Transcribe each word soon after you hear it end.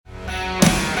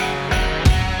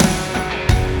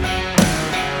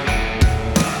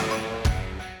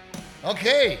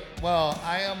Okay, well,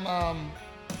 I am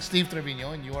Steve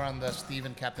Trevino, and you are on the Steve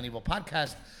and Captain Evil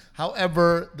podcast.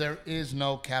 However, there is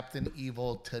no Captain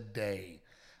Evil today.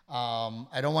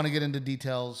 I don't want to get into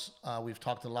details. We've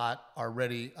talked a lot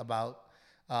already about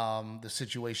the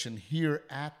situation here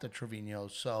at the Trevino.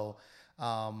 So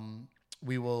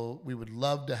we would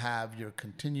love to have your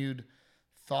continued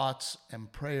thoughts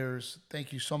and prayers.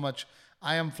 Thank you so much.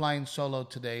 I am flying solo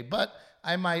today, but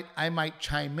I might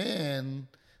chime in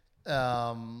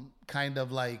kind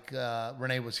of like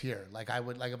Renee was here. Like I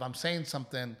would, like if I'm saying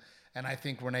something and I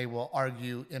think Renee will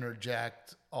argue,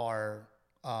 interject, or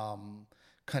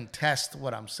contest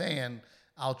what I'm saying,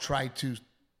 I'll try to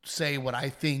say what I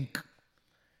think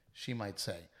she might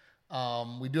say.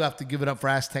 We do have to give it up for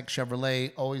Aztec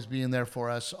Chevrolet, always being there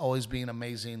for us, always being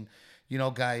amazing. You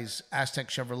know, guys, Aztec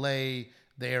Chevrolet,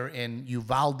 they're in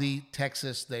Uvalde,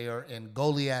 Texas. They are in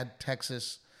Goliad,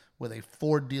 Texas, with a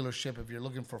Ford dealership. If you're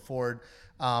looking for Ford,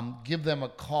 give them a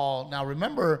call. Now,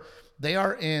 remember, they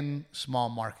are in small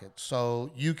markets,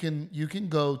 so you can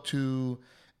go to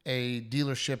a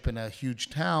dealership in a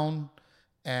huge town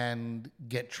and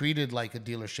get treated like a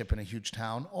dealership in a huge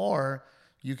town, or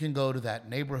you can go to that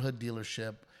neighborhood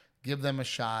dealership, give them a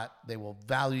shot. They will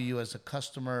value you as a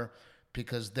customer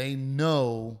because they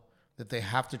know that they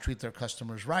have to treat their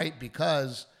customers right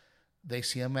because they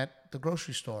see them at the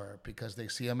grocery store, because they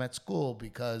see them at school,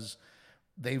 because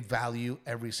they value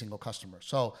every single customer.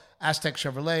 So Aztec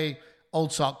Chevrolet,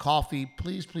 Old Salt Coffee,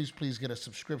 please, please, please get a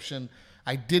subscription.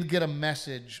 I did get a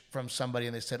message from somebody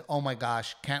and they said, oh my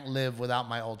gosh, can't live without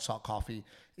my Old Salt Coffee.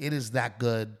 It is that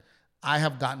good. I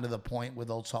have gotten to the point with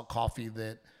Old Salt Coffee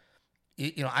that,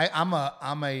 you know,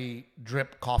 I'm a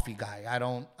drip coffee guy. I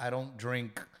don't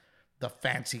drink the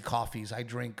fancy coffees. I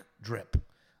drink drip.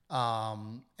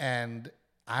 And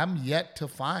I'm yet to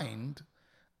find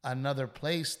another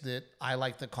place that I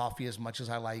like the coffee as much as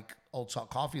I like Old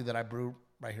Salt Coffee that I brew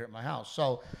right here at my house.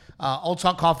 So, Old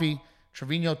Salt Coffee,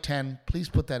 Trevino 10, please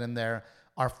put that in there.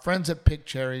 Our friends at Pick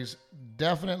Cherries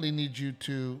definitely need you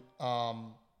to,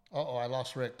 I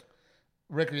lost Rick.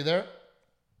 Rick, are you there?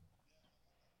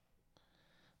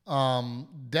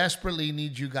 Desperately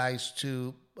need you guys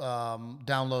to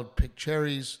download Pick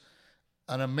Cherries,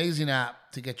 an amazing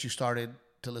app to get you started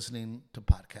to listening to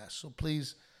podcasts. So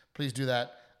please do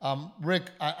that.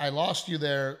 Rick, I lost you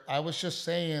there. I was just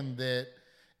saying that,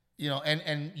 you know,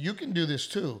 and you can do this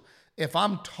too. If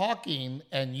I'm talking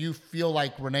and you feel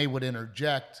like Renee would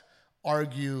interject,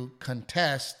 argue,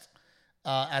 contest,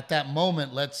 at that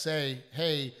moment, let's say,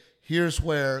 hey, here's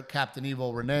where Captain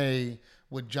Evil Renee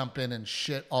would jump in and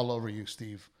shit all over you,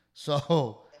 Steve.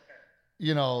 So,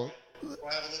 you know. We'll have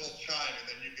a little chime and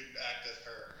then you can act as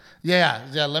her.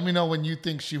 Yeah. Let me know when you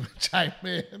think she would chime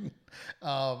in,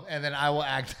 and then I will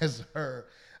act as her.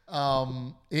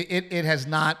 It has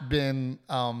not been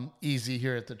easy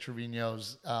here at the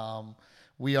Trevinos.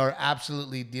 We are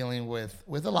absolutely dealing with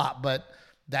a lot, but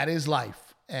that is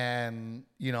life. And,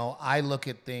 you know, I look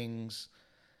at things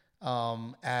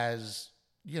as,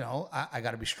 you know, I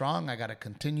got to be strong. I got to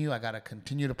continue. I got to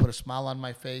continue to put a smile on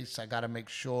my face. I got to make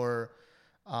sure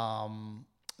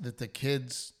that the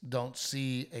kids don't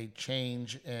see a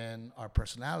change in our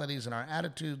personalities and our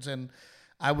attitudes. And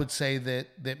I would say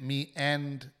that me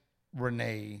and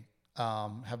Renee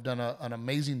have done an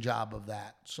amazing job of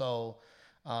that. So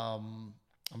I'm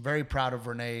very proud of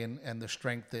Renee and the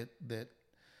strength that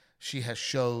she has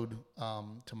showed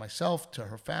to myself, to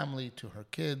her family, to her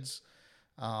kids.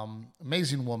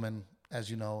 Amazing woman, as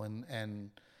you know,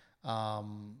 and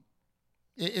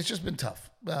it's just been tough,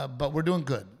 but we're doing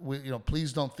good.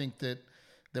 Please don't think that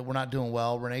we're not doing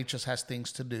well. Renee just has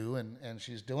things to do, and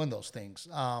she's doing those things.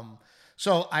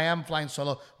 So I am flying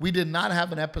solo. We did not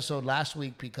have an episode last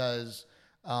week because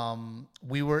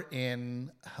we were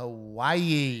in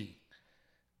Hawaii.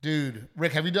 Dude,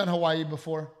 Rick, have you done Hawaii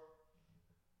before?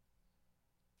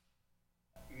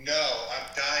 No, I'm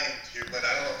dying to, but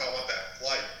I don't know if I want that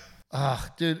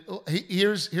flight. Dude,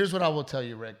 here's what I will tell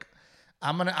you, Rick.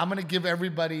 I'm gonna give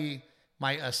everybody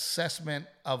my assessment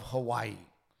of Hawaii,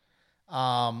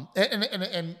 and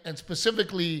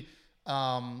specifically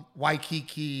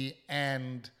Waikiki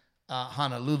and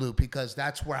Honolulu, because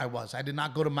that's where I was. I did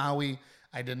not go to Maui.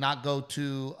 I did not go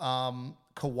to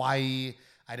Kauai.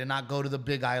 I did not go to the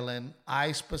Big Island.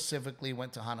 I specifically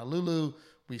went to Honolulu.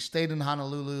 We stayed in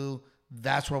Honolulu.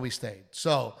 That's where we stayed.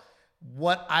 So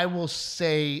what I will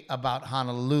say about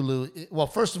Honolulu, well,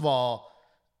 first of all,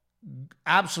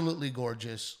 absolutely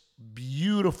gorgeous,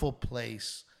 beautiful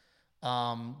place.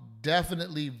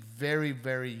 Definitely very,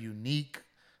 very unique.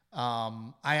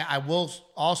 I will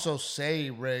also say,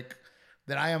 Rick,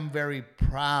 that I am very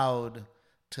proud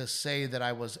to say that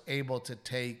I was able to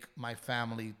take my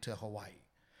family to Hawaii.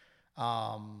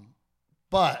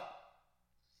 But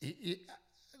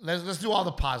let's do all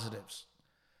the positives.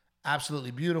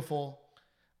 Absolutely beautiful.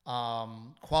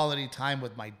 Quality time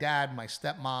with my dad, my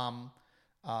stepmom,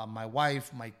 my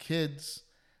wife, my kids.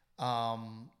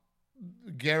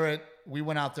 Garrett, we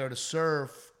went out there to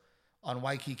surf on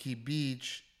Waikiki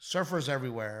Beach. Surfers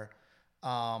everywhere.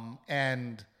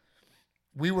 And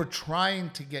we were trying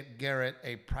to get Garrett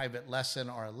a private lesson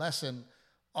or a lesson.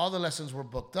 All the lessons were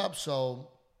booked up, so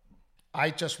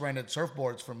I just rented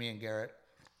surfboards for me and Garrett.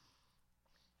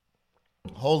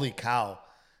 Holy cow.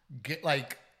 Get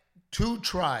like 2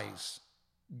 tries,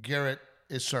 Garrett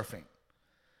is surfing.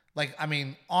 Like, I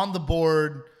mean, on the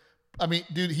board. I mean,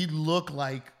 dude, he looked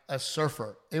like a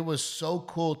surfer. It was so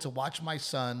cool to watch my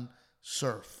son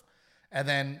surf. And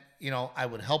then, you know, I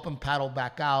would help him paddle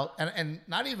back out. And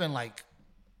not even like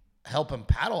help him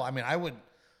paddle. I mean,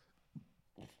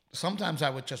 sometimes I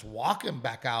would just walk him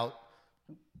back out,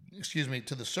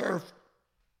 to the surf,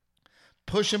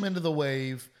 push him into the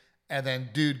wave. And then,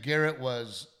 dude, Garrett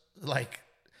was like,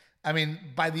 I mean,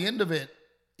 by the end of it,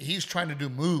 he's trying to do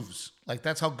moves. Like,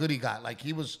 that's how good he got. Like,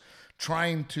 he was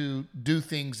trying to do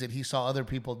things that he saw other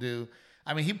people do.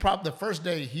 I mean, the first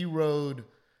day he rode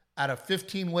out of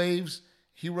 15 waves,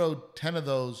 he rode 10 of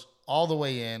those all the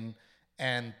way in,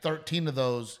 and 13 of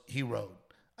those he rode.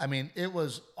 I mean, it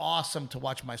was awesome to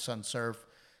watch my son surf.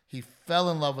 He fell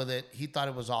in love with it. He thought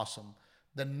it was awesome.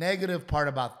 The negative part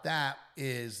about that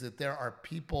is that there are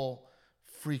people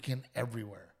freaking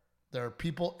everywhere. There are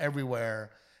people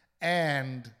everywhere.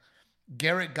 And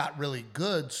Garrett got really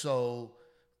good, so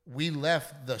we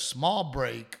left the small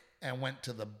break and went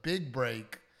to the big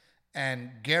break. And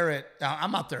Garrett,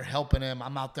 I'm out there helping him.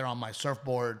 I'm out there on my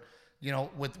surfboard, you know,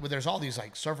 with there's all these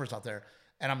like surfers out there.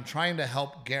 And I'm trying to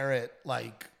help Garrett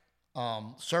like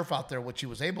surf out there, which he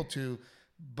was able to,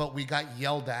 but we got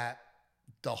yelled at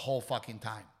the whole fucking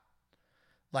time.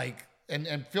 Like,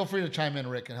 and feel free to chime in,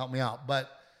 Rick, and help me out. But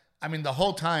I mean, the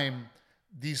whole time,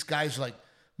 these guys are like,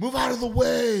 move out of the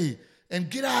way and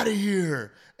get out of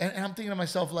here. And I'm thinking to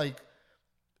myself, like,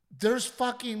 there's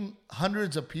fucking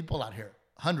hundreds of people out here.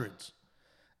 Hundreds.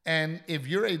 And if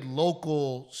you're a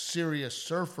local serious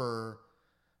surfer,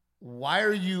 why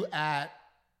are you at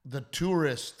the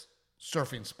tourist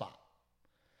surfing spot?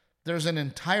 There's an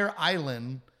entire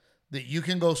island that you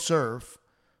can go surf.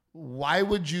 Why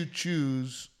would you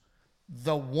choose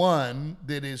the one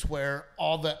that is where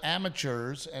all the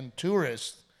amateurs and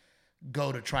tourists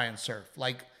go to try and surf?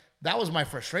 Like, that was my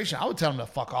frustration. I would tell him to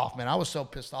fuck off, man. I was so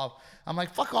pissed off. I'm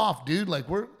like, fuck off, dude. Like,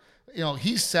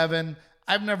 he's 7.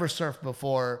 I've never surfed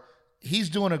before. He's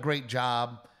doing a great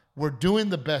job. We're doing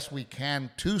the best we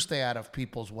can to stay out of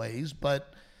people's ways.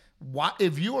 But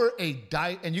if you are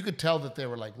and you could tell that they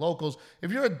were like locals,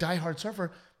 if you're a diehard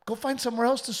surfer, go find somewhere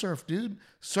else to surf, dude.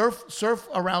 Surf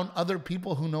around other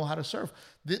people who know how to surf.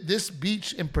 This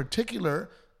beach in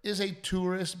particular is a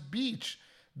tourist beach.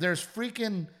 There's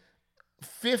freaking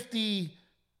 50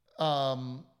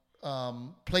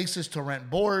 places to rent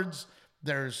boards.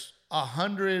 There's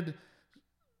 100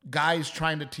 guys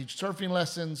trying to teach surfing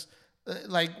lessons.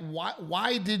 Like,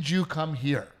 why did you come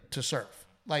here to surf?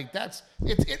 Like, that's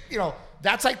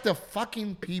like the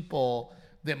fucking people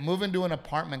that move into an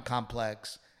apartment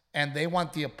complex and they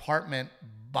want the apartment,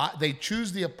 they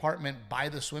choose the apartment by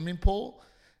the swimming pool,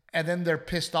 and then they're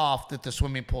pissed off that the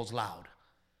swimming pool's loud.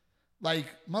 Like,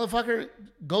 motherfucker,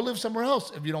 go live somewhere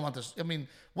else if you don't want this. I mean,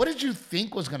 what did you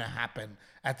think was going to happen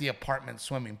at the apartment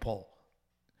swimming pool?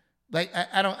 Like,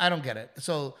 I don't get it.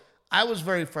 So I was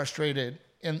very frustrated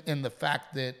in the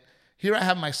fact that here I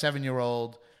have my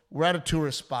 7-year-old. We're at a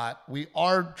tourist spot. We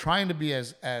are trying to be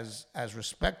as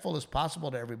respectful as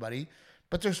possible to everybody,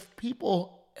 but there's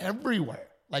people everywhere,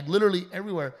 like literally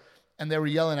everywhere, and they were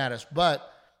yelling at us. But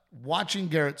watching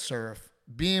Garrett surf,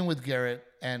 being with Garrett,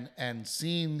 and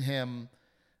seeing him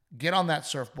get on that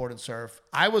surfboard and surf,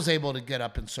 I was able to get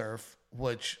up and surf,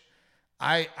 which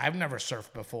I've never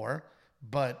surfed before,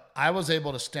 but I was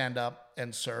able to stand up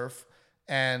and surf,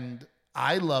 and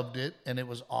I loved it, and it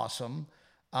was awesome.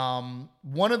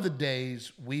 One of the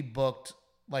days we booked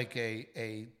like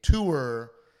a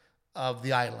tour of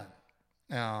the island.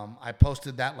 I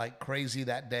posted that like crazy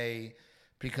that day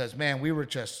because, man, we were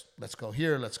just, let's go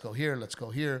here, let's go here, let's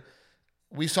go here.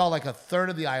 We saw like a third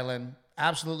of the island,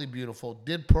 absolutely beautiful,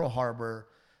 did Pearl Harbor,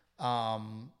 saw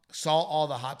all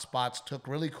the hot spots, took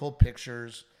really cool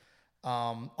pictures.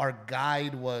 Our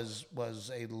guide was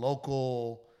a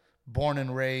local, born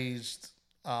and raised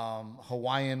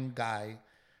Hawaiian guy,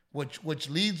 which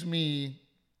leads me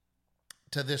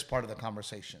to this part of the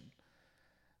conversation.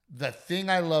 The thing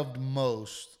I loved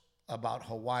most about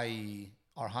Hawaii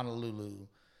or Honolulu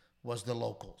was the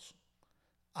locals.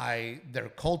 Their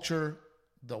culture,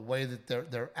 the way that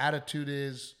their attitude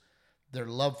is, their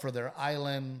love for their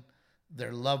island,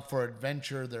 their love for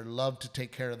adventure, their love to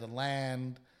take care of the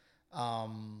land.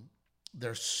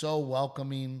 They're so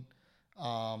welcoming.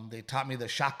 They taught me the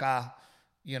shaka.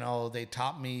 They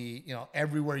taught me,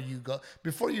 everywhere you go.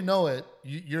 Before you know it,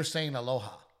 you're saying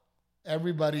aloha.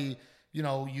 Everybody,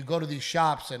 you go to these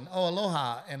shops and, oh,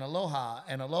 aloha and aloha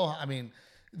and aloha. I mean,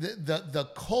 the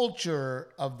culture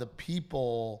of the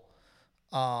people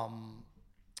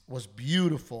was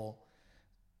beautiful.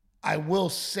 I will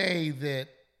say that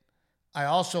I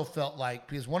also felt like,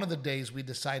 because one of the days we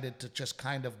decided to just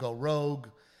kind of go rogue,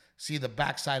 see the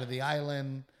backside of the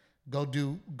island,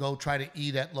 go try to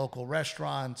eat at local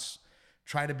restaurants,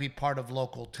 try to be part of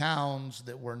local towns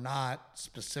that were not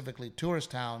specifically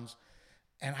tourist towns.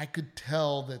 And I could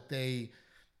tell that they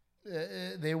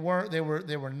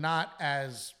were not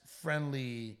as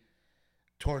friendly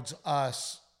towards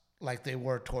us like they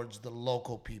were towards the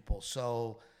local people.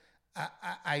 So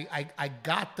I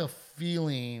got the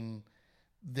feeling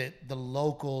that the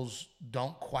locals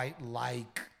don't quite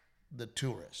like the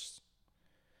tourists,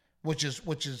 which is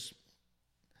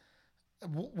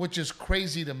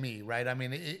crazy to me, right? I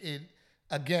mean, it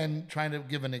again, trying to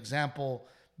give an example,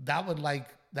 that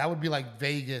would be like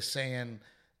Vegas saying,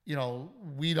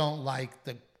 we don't like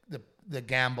the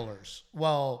gamblers.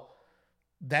 Well,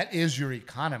 that is your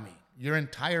economy. Your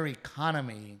entire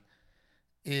economy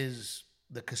is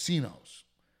the casinos.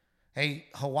 Hey,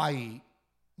 Hawaii,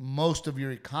 most of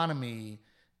your economy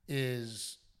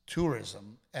is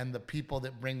tourism and the people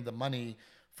that bring the money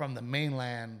from the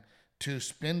mainland to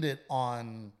spend it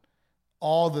on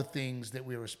all the things that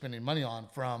we were spending money on,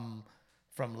 from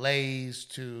Lay's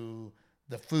to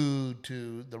the food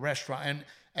to the restaurant.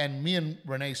 And me and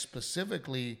Renee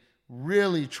specifically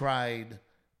really tried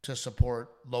to support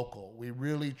local. We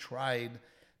really tried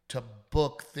to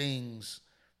book things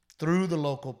through the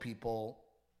local people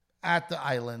at the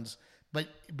islands, but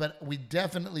we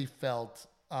definitely felt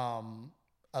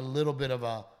a little bit of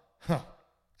a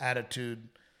attitude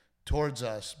towards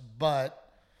us,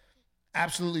 but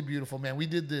absolutely beautiful, man. We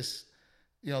did this,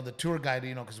 the tour guide,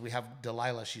 because we have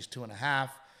Delilah, she's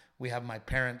 2.5. We have my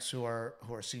parents who are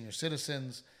senior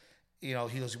citizens. He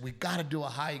goes, we got to do a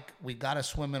hike. We got to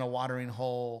swim in a watering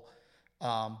hole.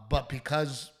 But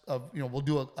because of, we'll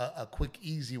do a quick,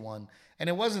 easy one. And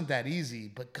it wasn't that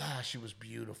easy, but gosh, it was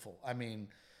beautiful. I mean,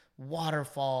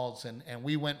 waterfalls, and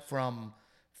we went from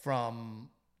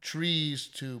trees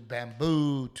to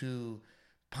bamboo to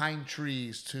pine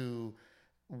trees to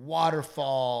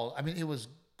waterfall. I mean, it was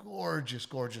gorgeous,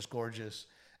 gorgeous, gorgeous.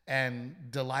 And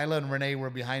Delilah and Renee were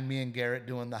behind me and Garrett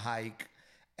doing the hike.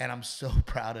 And I'm so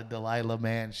proud of Delilah,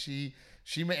 man. She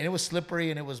and it was slippery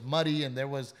and it was muddy and it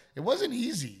wasn't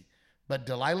easy. But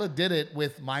Delilah did it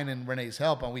with mine and Renee's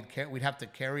help, and we'd have to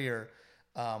carry her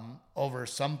over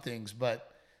some things.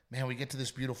 But man, we get to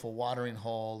this beautiful watering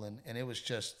hole, and it was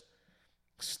just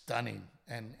stunning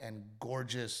and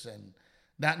gorgeous. And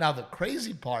now the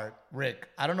crazy part, Rick,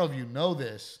 I don't know if you know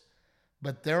this,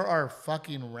 but there are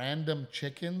fucking random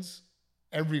chickens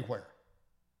everywhere.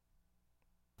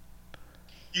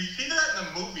 You see that in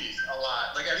the movies a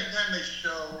lot. Like every time they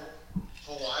show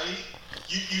Hawaii,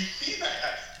 you see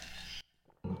that.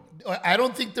 I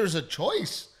don't think there's a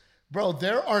choice. Bro,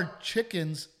 there are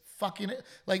chickens fucking,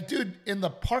 like, dude, in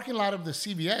the parking lot of the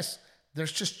CVS,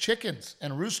 there's just chickens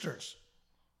and roosters.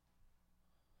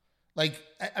 Like,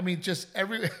 I mean, just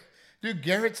dude,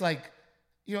 Garrett's like,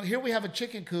 here we have a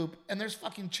chicken coop and there's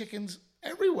fucking chickens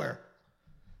everywhere.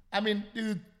 I mean,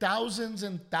 dude, thousands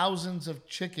and thousands of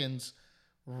chickens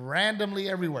randomly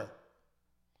everywhere.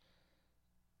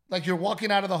 Like, you're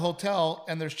walking out of the hotel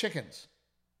and there's chickens.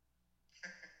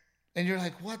 And you're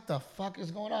like, what the fuck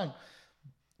is going on?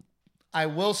 I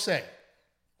will say,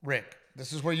 Rick,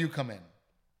 this is where you come in.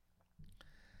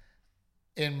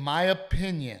 In my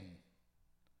opinion,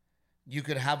 you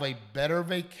could have a better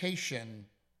vacation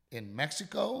in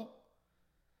Mexico.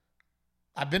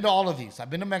 I've been to all of these. I've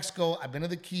been to Mexico. I've been to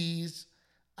the Keys.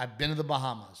 I've been to the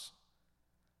Bahamas.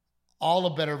 All a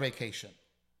better vacation.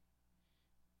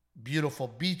 Beautiful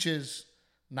beaches,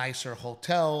 nicer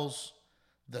hotels.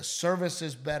 The service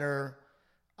is better.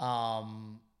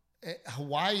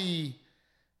 Hawaii,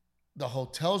 the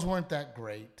hotels weren't that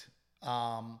great.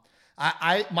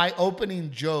 My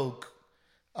opening joke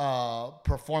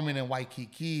performing in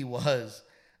Waikiki was,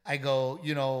 I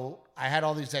go, I had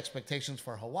all these expectations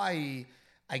for Hawaii.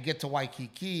 I get to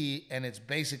Waikiki and it's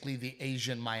basically the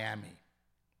Asian Miami.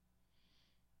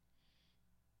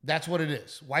 That's what it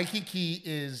is. Waikiki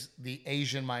is the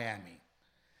Asian Miami.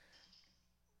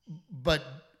 But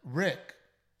Rick,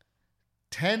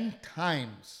 10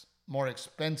 times more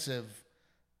expensive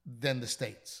than the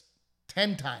States.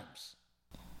 10 times.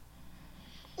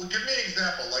 Well, give me an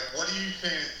example. Like, what are you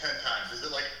saying is 10 times? Is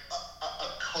it like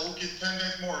a Coke is 10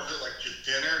 times more, or is it like just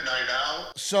dinner, night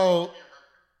out? So,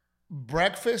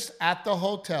 breakfast at the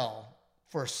hotel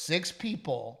for 6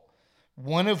 people,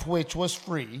 one of which was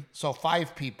free, so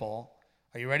 5 people,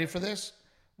 are you ready for this?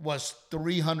 Was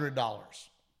 $300.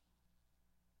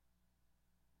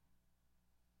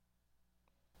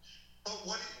 But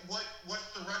what's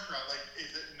the restaurant? Like,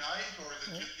 is it nice, or is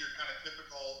it just your kind of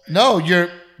typical? No,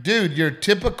 your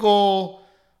typical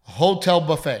hotel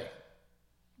buffet.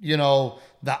 You know,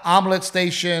 the omelet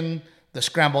station, the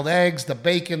scrambled eggs, the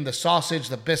bacon, the sausage,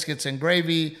 the biscuits and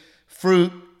gravy,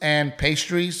 fruit and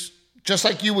pastries, just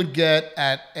like you would get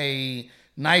at a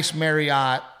nice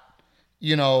Marriott,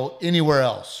 you know, anywhere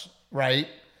else, right?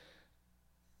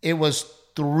 It was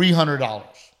 $300.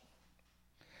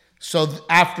 So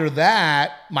after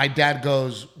that, my dad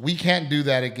goes, we can't do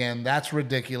that again. That's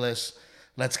ridiculous.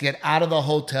 Let's get out of the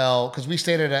hotel, because we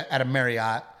stayed at a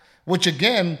Marriott, which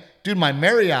again, dude, my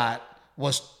Marriott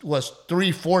was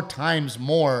 3-4 times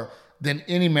more than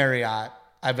any Marriott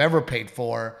I've ever paid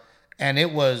for. And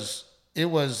it was,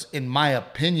 in my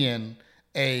opinion,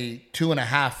 a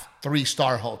 2.5,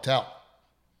 3-star hotel.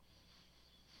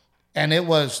 And it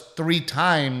was 3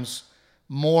 times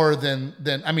more than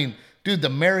I mean, dude, the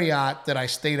Marriott that I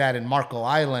stayed at in Marco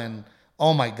Island,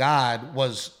 oh my God,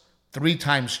 was 3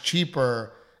 times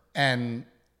cheaper, and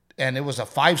it was a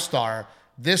 5-star.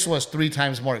 This was 3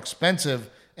 times more expensive,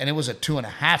 and it was a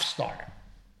 2.5-star.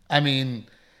 I mean,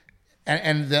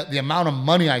 and the amount of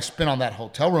money I spent on that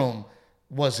hotel room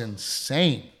was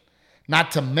insane.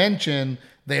 Not to mention,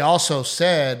 they also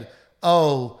said,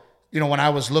 oh, you know, when I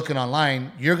was looking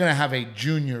online, you're going to have a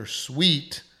junior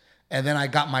suite. And then I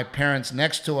got my parents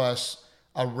next to us,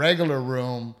 a regular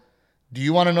room. Do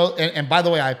you want to know? And by the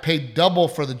way, I paid double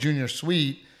for the junior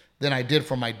suite than I did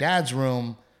for my dad's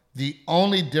room. The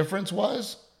only difference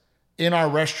was in our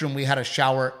restroom, we had a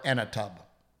shower and a tub.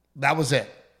 That was it.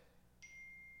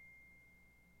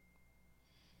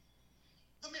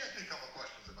 Let me ask you a couple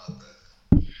questions about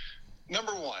this.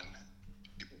 Number one,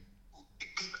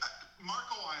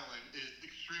 Marco Island is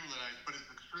extremely nice, but it's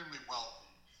extremely wealthy.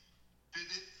 Did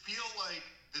it feel like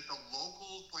that the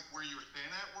locals, like where you were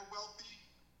staying at, were wealthy?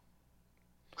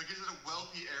 Like, is it a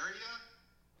wealthy area?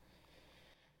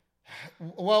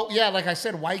 Well, yeah, like I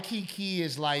said, Waikiki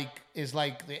is like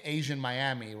the Asian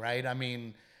Miami, right? I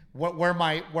mean, where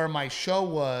my show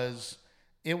was,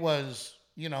 it was,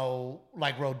 you know,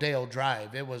 like Rodeo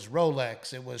Drive. It was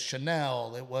Rolex, it was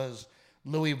Chanel, it was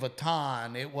Louis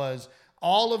Vuitton, it was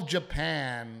all of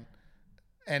Japan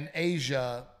and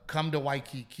Asia come to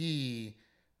Waikiki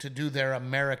to do their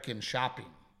American shopping.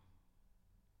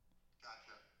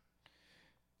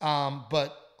 Gotcha.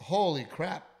 But holy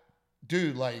crap,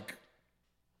 dude, like,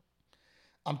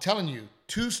 I'm telling you,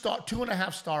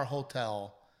 2.5-star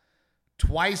hotel,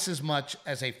 twice as much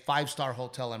as a 5-star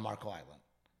hotel in Marco Island.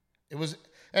 It was,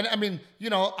 and I mean, you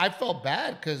know, I felt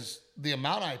bad because the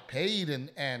amount I paid,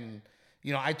 and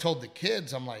you know, I told the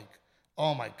kids, I'm like,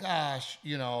 oh my gosh,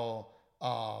 I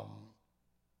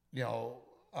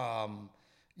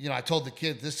told the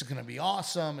kids, this is going to be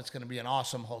awesome. It's going to be an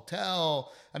awesome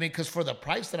hotel. I mean, because for the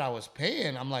price that I was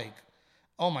paying, I'm like,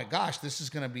 oh my gosh, this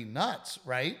is going to be nuts,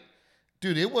 right?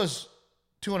 Dude, it was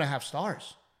 2.5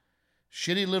 stars.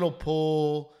 Shitty little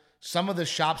pool. Some of the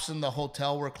shops in the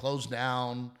hotel were closed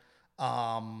down.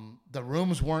 The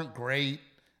rooms weren't great.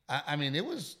 I mean, it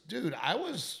was, dude,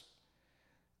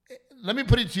 let me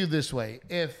put it to you this way.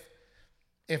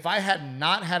 If I had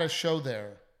not had a show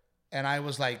there and I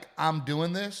was like, I'm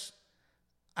doing this,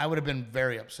 I would have been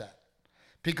very upset.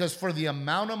 Because for the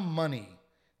amount of money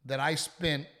that I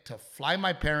spent to fly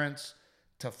my parents,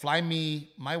 to fly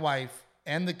me, my wife,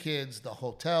 and the kids, the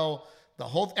hotel,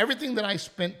 everything that I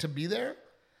spent to be there,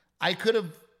 I could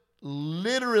have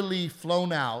literally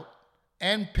flown out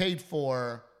and paid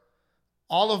for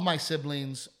all of my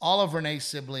siblings, all of Renee's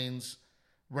siblings,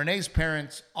 Renee's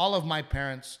parents, all of my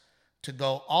parents, to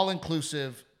go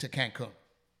all-inclusive to Cancun.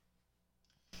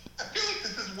 I feel like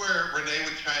this is where Renee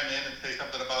would chime in and say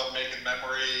something about making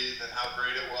memories and how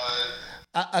great it was.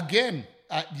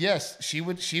 Yes, she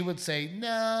would say,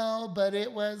 no, but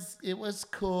it was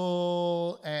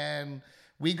cool, and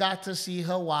we got to see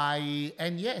Hawaii,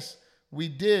 and yes, we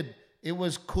did. It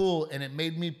was cool, and it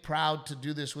made me proud to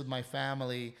do this with my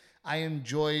family. I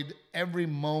enjoyed every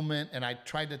moment, and I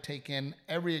tried to take in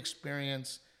every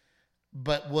experience.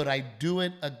 But would I do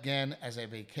it again as a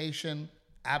vacation?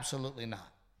 Absolutely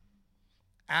not.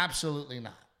 Absolutely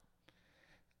not.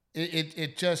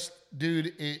 It just,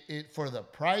 dude, it for the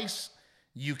price,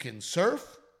 you can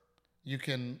surf, you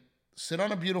can sit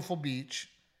on a beautiful beach,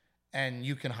 and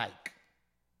you can hike.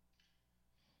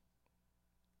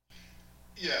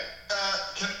 Yeah.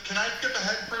 Can I skip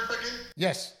ahead for a second?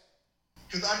 Yes.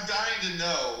 Because I'm dying to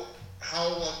know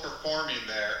how it was performing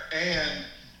there. And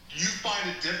do you find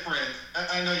a difference?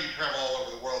 I know you travel all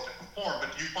over the world to perform,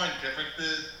 but do you find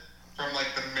differences from like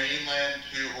the mainland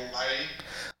to Hawaii?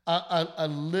 A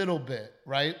little bit,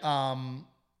 right?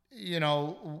 You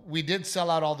know, we did sell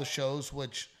out all the shows,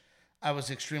 which I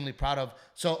was extremely proud of.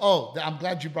 So, I'm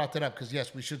glad you brought that up because,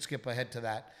 yes, we should skip ahead to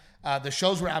that. The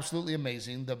shows were absolutely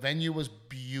amazing. The venue was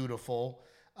beautiful.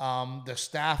 The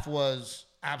staff was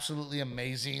absolutely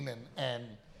amazing.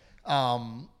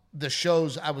 And the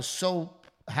shows, I was so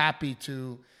happy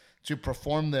to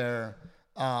perform there.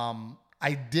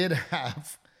 I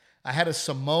had a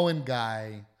Samoan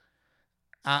guy.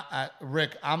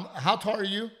 Rick, how tall are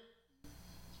you?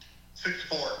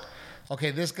 6'4".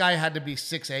 Okay, this guy had to be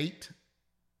 6'8".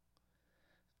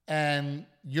 And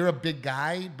you're a big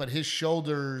guy, but his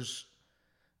shoulders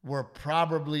were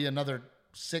probably another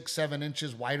 6-7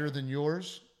 inches wider than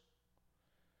yours.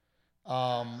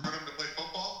 Want him to play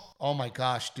football? Oh my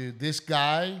gosh, dude. This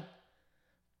guy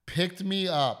picked me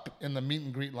up in the meet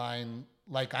and greet line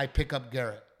like I pick up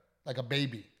Garrett, like a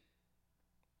baby.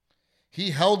 He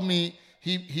held me,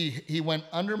 he went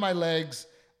under my legs,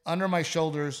 under my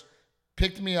shoulders,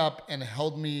 picked me up and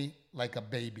held me like a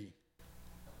baby.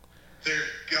 There's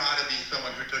gotta be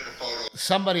someone who took a photo.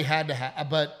 Somebody had to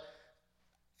have,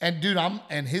 and dude,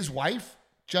 and his wife,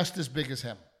 just as big as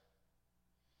him.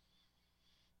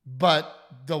 But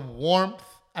the warmth,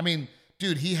 I mean,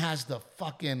 dude, he has the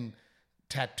fucking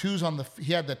tattoos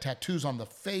he had the tattoos on the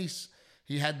face.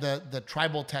 He had the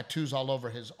tribal tattoos all over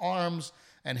his arms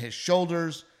and his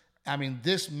shoulders. I mean,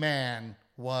 this man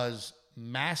was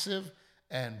massive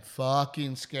and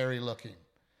fucking scary looking.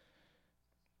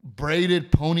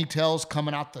 Braided ponytails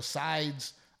coming out the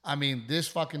sides. I mean, this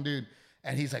fucking dude.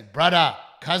 And he's like, brother,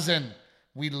 cousin,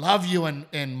 we love you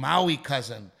in Maui,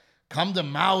 cousin. Come to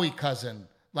Maui, cousin.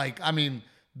 Like, I mean,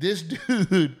 this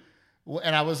dude,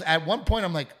 and I was at one point,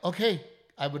 I'm like, okay,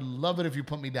 I would love it if you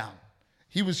put me down.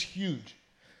 He was huge.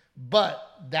 But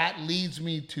that leads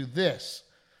me to this.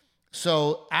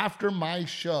 So after my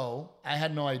show, I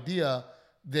had no idea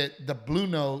that the Blue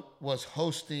Note was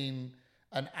hosting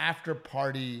an after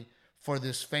party for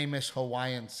this famous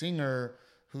Hawaiian singer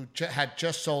who had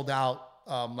just sold out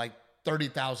like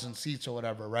 30,000 seats or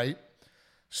whatever, right?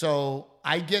 So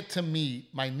I get to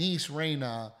meet my niece,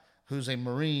 Raina, who's a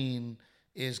Marine,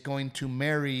 is going to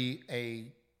marry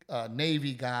a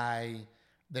Navy guy.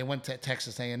 They went to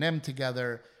Texas A&M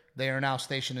together. They are now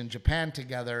stationed in Japan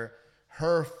together.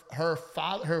 Her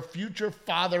future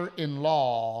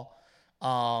father-in-law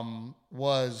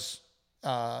was...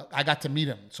 I got to meet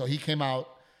him. So he came out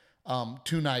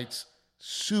 2 nights.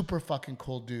 Super fucking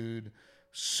cool dude.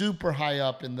 Super high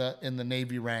up in the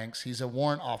Navy ranks. He's a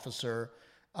warrant officer.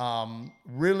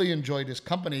 Really enjoyed his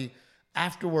company.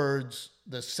 Afterwards,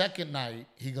 the second night,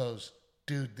 he goes,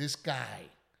 dude, this guy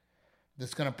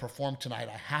that's going to perform tonight,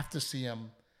 I have to see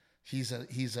him. He's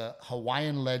a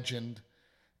Hawaiian legend.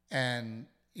 And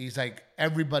he's like,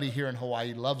 everybody here in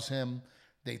Hawaii loves him.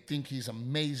 They think he's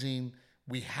amazing.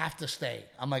 We have to stay.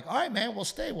 I'm like, all right, man, we'll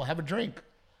stay. We'll have a drink.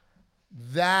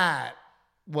 That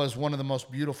was one of the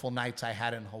most beautiful nights I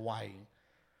had in Hawaii.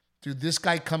 Dude, this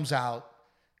guy comes out.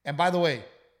 And by the way,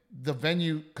 the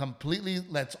venue completely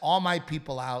lets all my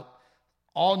people out,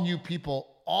 all new people.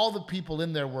 All the people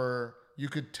in there were, you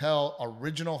could tell,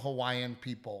 original Hawaiian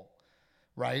people,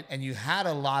 right? And you had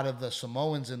a lot of the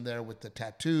Samoans in there with the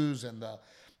tattoos and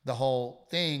the whole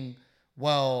thing.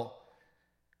 Well,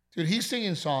 dude, he's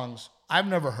singing songs I've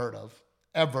never heard of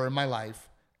ever in my life.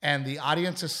 And the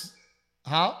audience is,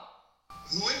 huh?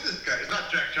 Who is this guy? It's not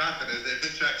Jack Johnson, is it?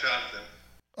 It's Jack Johnson.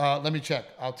 Let me check.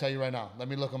 I'll tell you right now. Let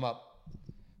me look him up.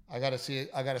 I gotta see it.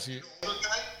 Older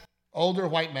guy? Older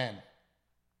white man.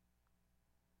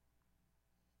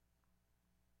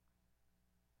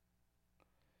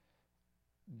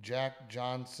 Jack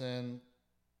Johnson.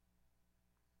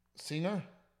 Singer?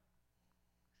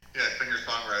 Yeah,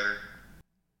 singer-songwriter.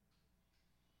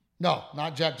 No,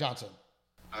 not Jack Johnson.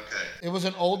 Okay. It was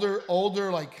an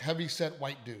older, like heavy-set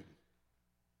white dude.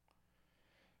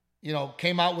 You know,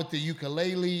 came out with the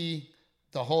ukulele,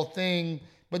 the whole thing.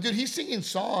 But dude, he's singing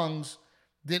songs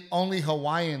that only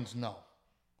Hawaiians know.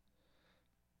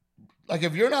 Like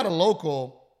if you're not a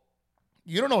local,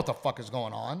 you don't know what the fuck is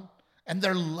going on. and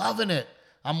they're loving it.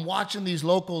 I'm watching these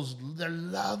locals, they're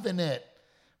loving it,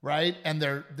 right? And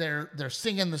they're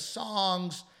singing the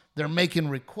songs, they're making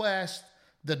requests.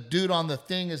 The dude on the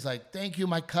thing is like, thank you,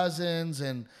 my cousins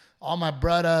and all my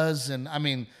brothers. And I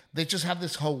mean, they just have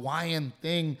this Hawaiian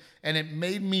thing. And it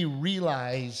made me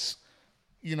realize,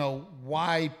 you know,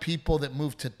 why people that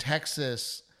move to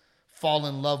Texas fall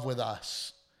in love with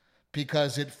us.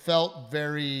 Because it felt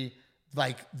very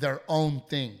like their own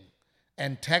thing.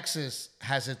 And Texas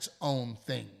has its own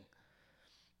thing.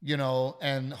 You know,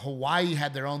 and Hawaii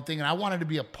had their own thing. And I wanted to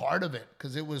be a part of it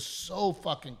because it was so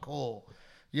fucking cool.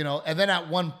 You know, and then at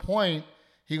one point,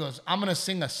 he goes, I'm going to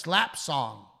sing a slap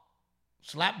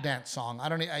dance song. I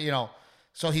don't, you know.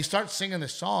 So he starts singing the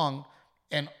song,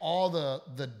 and all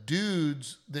the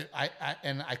dudes that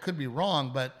I could be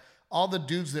wrong, but all the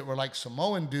dudes that were like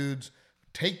Samoan dudes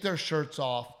take their shirts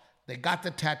off. They got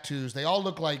the tattoos. They all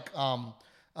look like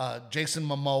Jason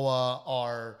Momoa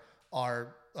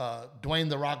or Dwayne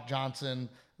The Rock Johnson.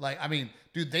 Like, I mean,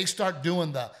 dude, they start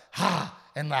doing the ha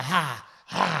and the ha,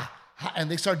 ha.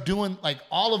 And they start doing, like,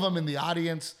 all of them in the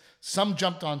audience. Some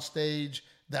jumped on stage.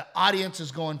 The audience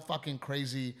is going fucking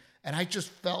crazy. And I just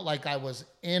felt like I was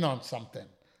in on something.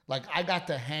 Like, I got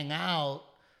to hang out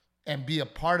and be a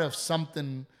part of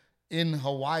something in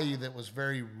Hawaii that was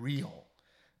very real.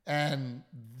 And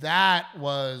that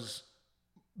was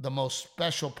the most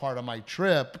special part of my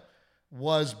trip,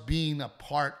 was being a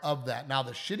part of that. Now,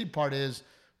 the shitty part is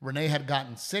Renee had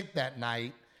gotten sick that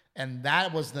night. And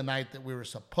that was the night that we were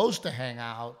supposed to hang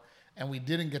out, and we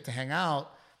didn't get to hang out.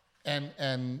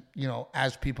 And you know,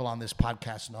 as people on this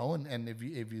podcast know, and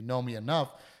if you know me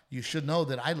enough, you should know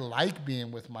that I like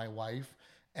being with my wife,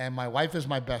 and my wife is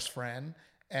my best friend.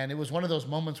 And it was one of those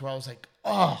moments where I was like,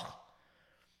 oh,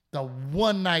 the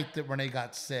one night that Renee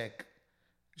got sick,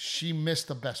 she missed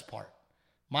the best part.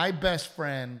 My best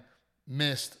friend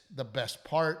missed the best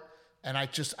part, and I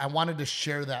wanted to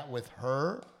share that with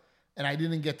her. And I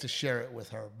didn't get to share it with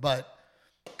her. But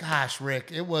gosh, Rick,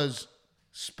 it was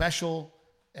special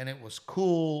and it was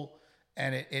cool.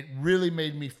 And it really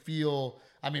made me feel,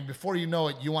 I mean, before you know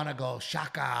it, you want to go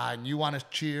shaka and you want to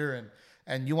cheer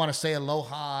and you want to say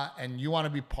aloha and you want to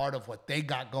be part of what they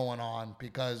got going on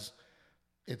because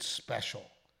it's special.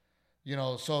 You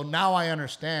know, so now I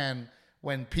understand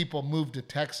when people move to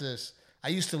Texas, I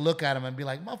used to look at them and be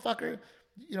like, motherfucker,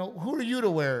 you know, who are you to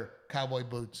wear cowboy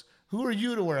boots? Who are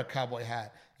you to wear a cowboy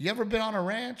hat? You ever been on a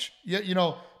ranch? You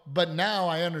know, but now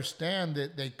I understand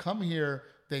that they come here,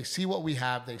 they see what we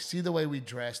have, they see the way we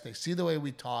dress, they see the way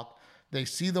we talk, they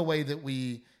see the way that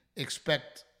we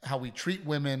expect, how we treat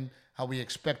women, how we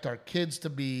expect our kids to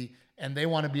be, and they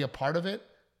want to be a part of it.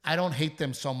 I don't hate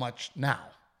them so much now.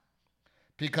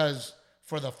 Because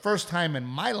for the first time in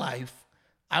my life,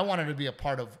 I wanted to be a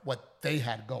part of what they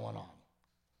had going on.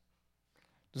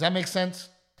 Does that make sense?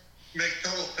 Makes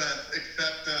total sense,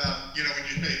 except, you know, when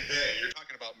you say they, you're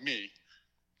talking about me.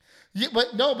 Yeah,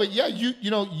 but yeah,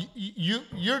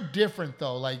 you're different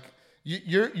though. Like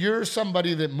you're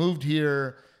somebody that moved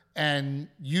here, and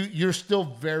you're still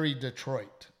very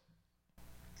Detroit.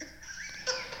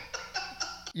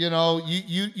 You know,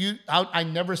 I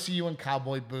never see you in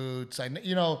cowboy boots.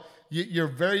 You're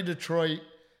very Detroit.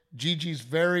 Gigi's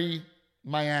very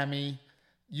Miami.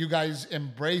 You guys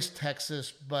embraced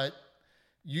Texas, but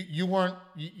you weren't,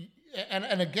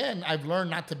 and again, I've learned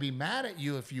not to be mad at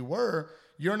you if you were.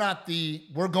 You're not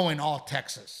we're going all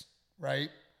Texas, right?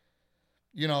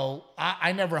 You know,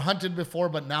 I never hunted before,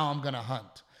 but now I'm going to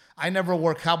hunt. I never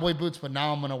wore cowboy boots, but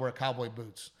now I'm going to wear cowboy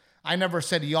boots. I never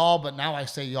said y'all, but now I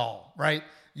say y'all, right?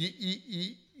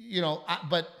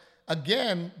 But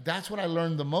again, that's what I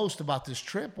learned the most about this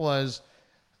trip was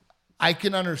I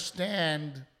can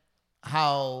understand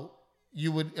how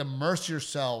you would immerse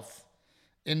yourself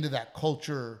into that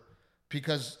culture,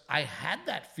 because I had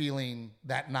that feeling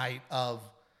that night of,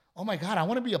 oh my God, I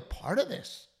want to be a part of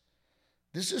this.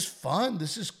 This is fun.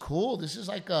 This is cool. This is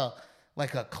like a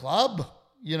club,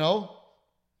 you know?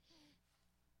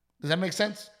 Does that make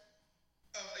sense?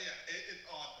 Oh, yeah, it's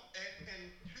awesome.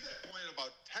 And to that point about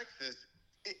Texas,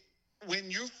 when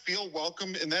you feel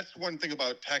welcome, and that's one thing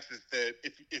about Texas, that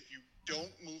if you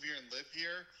don't move here and live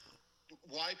here,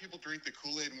 why people drink the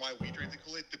Kool-Aid and why we drink the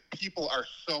Kool-Aid, the people are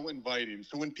so inviting.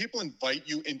 So when people invite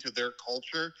you into their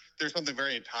culture, there's something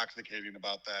very intoxicating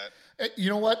about that. You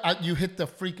know what? You hit the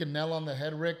freaking nail on the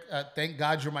head, Rick. Thank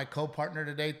God you're my co-partner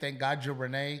today. Thank God you're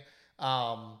Renee.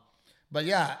 But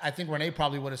yeah, I think Renee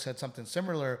probably would have said something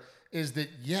similar, is that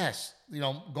yes, you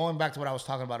know, going back to what I was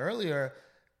talking about earlier,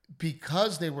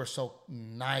 because they were so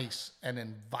nice and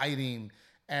inviting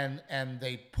and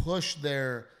they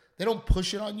they don't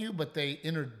push it on you, but they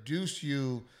introduce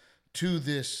you to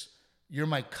this, you're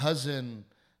my cousin,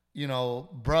 you know,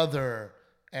 brother,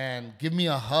 and give me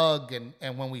a hug.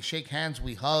 And when we shake hands,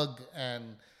 we hug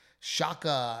and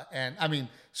shaka. And I mean,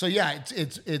 so yeah,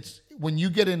 it's when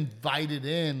you get invited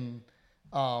in,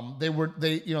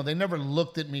 they never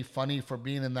looked at me funny for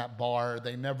being in that bar.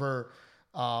 They never,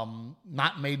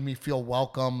 not made me feel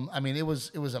welcome. I mean, it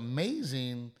was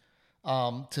amazing,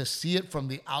 to see it from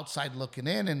the outside looking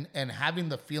in and having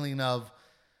the feeling of,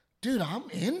 dude, I'm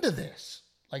into this.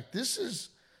 Like,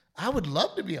 I would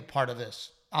love to be a part of this.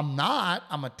 I'm not.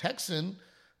 I'm a Texan,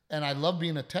 and I love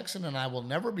being a Texan, and I will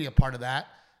never be a part of that.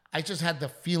 I just had the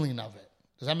feeling of it.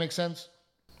 Does that make sense?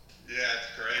 Yeah,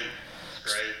 it's great.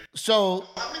 It's great. So,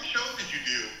 how many shows did you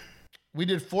do? We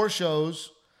did 4 shows,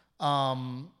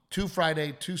 2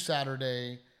 Friday, 2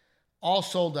 Saturday, all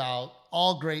sold out,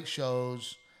 all great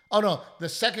shows. Oh, no, the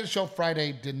second show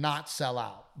Friday did not sell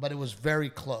out, but it was very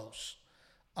close.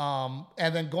 And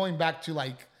then going back to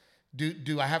like,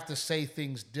 do I have to say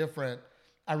things different?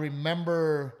 I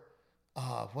remember,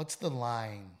 what's the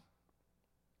line?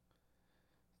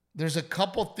 There's a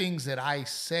couple things that I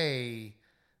say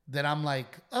that I'm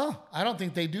like, oh, I don't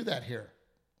think they do that here.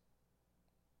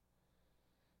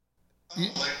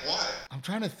 Like what? I'm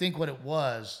trying to think what it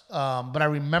was. But I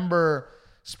remember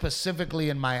specifically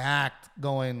in my act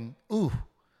going, ooh,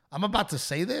 I'm about to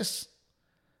say this.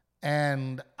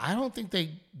 And I don't think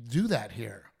they do that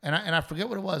here. And I forget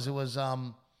what it was. It was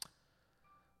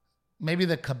maybe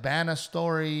the Cabana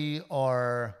story,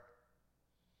 or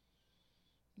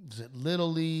is it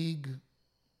Little League?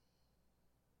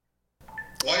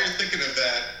 While you're thinking of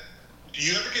that, do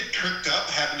you ever get tricked up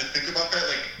having to think about that?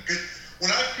 Like, 'cause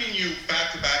when I've seen you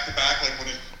back to back to back, like when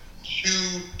it's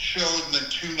 2 shows and then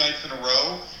 2 nights in a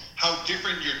row, how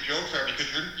different your jokes are, because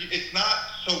it's not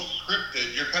so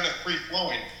scripted. You're kind of free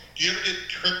flowing. Do you ever get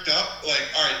tripped up? Like,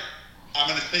 all right, I'm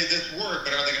going to say this word,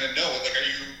 but are they going to know it? Like,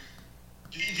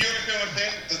 do you understand what I'm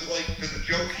saying? Does the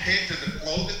joke hit? Does it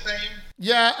flow the same?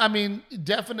 Yeah, I mean,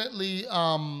 definitely.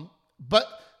 But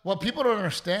what people don't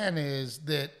understand is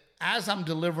that as I'm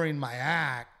delivering my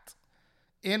act,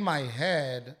 in my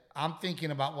head, I'm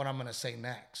thinking about what I'm going to say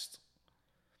next.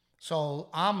 So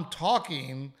I'm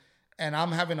talking and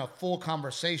I'm having a full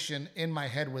conversation in my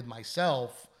head with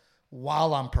myself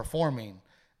while I'm performing.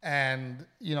 And,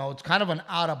 you know, it's kind of an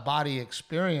out-of-body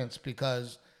experience,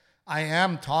 because I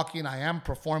am talking, I am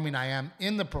performing, I am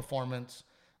in the performance,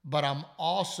 but I'm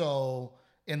also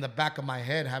in the back of my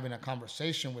head having a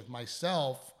conversation with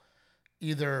myself,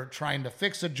 either trying to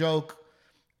fix a joke,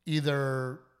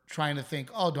 either trying to think,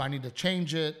 oh, do I need to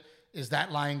change it? Is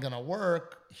that line going to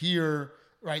work here?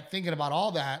 Right? Thinking about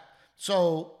all that.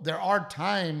 So there are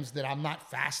times that I'm not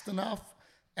fast enough,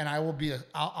 and I'll be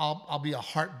a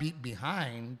heartbeat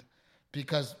behind,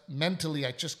 because mentally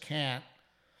I can't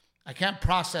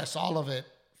process all of it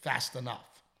fast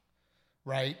enough,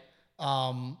 right?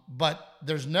 But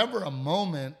there's never a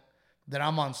moment that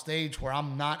I'm on stage where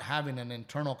I'm not having an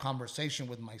internal conversation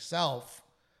with myself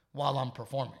while I'm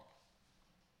performing.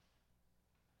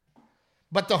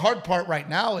 But the hard part right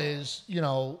now is, you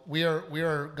know, we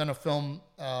are going to film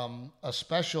a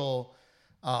special,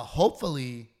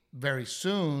 hopefully very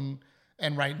soon.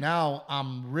 And right now,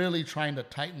 I'm really trying to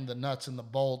tighten the nuts and the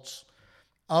bolts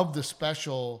of the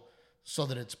special so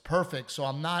that it's perfect. So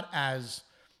I'm not as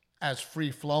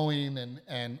free flowing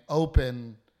and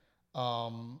open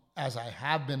as I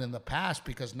have been in the past,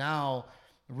 because now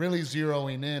really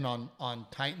zeroing in on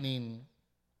tightening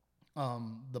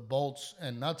the bolts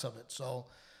and nuts of it. So,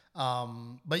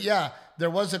 but yeah, there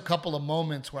was a couple of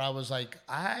moments where I was like,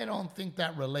 I don't think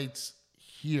that relates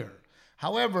here.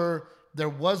 However, there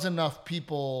was enough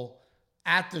people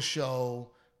at the show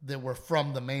that were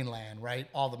from the mainland, right?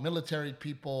 All the military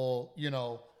people, you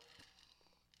know.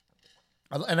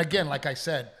 And again, like I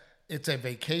said, it's a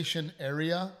vacation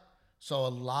area. So a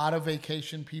lot of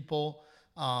vacation people,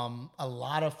 a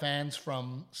lot of fans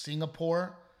from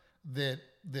Singapore that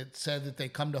said that they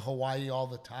come to Hawaii all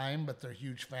the time, but they're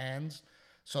huge fans.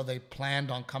 So they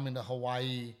planned on coming to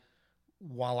Hawaii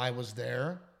while I was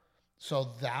there.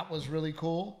 So that was really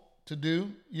cool to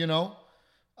do, you know.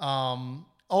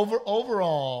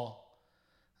 Overall,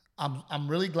 I'm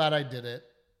really glad I did it.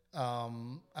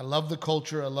 I love the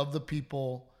culture. I love the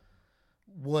people.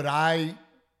 Would I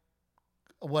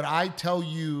tell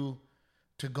you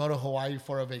to go to Hawaii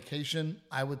for a vacation?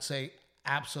 I would say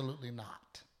absolutely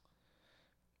not.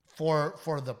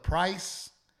 For the price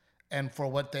and for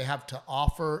what they have to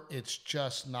offer, it's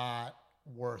just not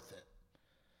worth it.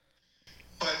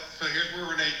 But so here's where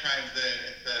Renee chimes in.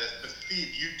 It says, but Steve,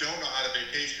 you don't know how to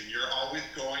vacation. You're always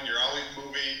going. You're always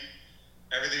moving.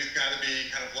 everything's got to be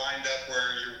kind of lined up where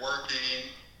you're working.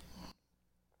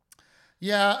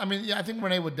 Yeah, I mean, yeah, I think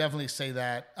Renee would definitely say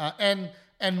that.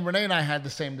 And Renee and I had the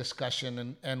same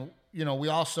discussion, and we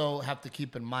also have to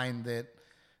keep in mind that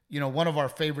one of our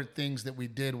favorite things that we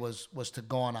did was to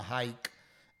go on a hike,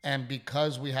 and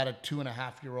because we had a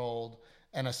 2.5 year old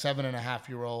and a 7.5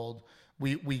 year old,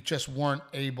 we just weren't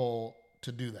able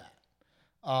to do that.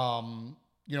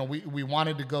 We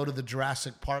wanted to go to the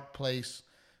Jurassic Park place.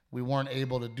 We weren't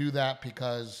able to do that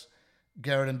because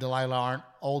Garrett and Delilah aren't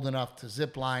old enough to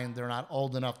zip line. They're not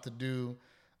old enough to do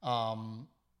some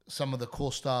of the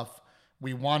cool stuff.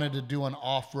 We wanted to do an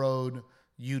off-road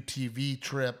UTV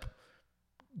trip.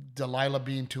 Delilah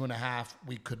being 2.5,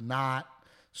 we could not.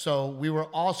 So we were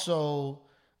also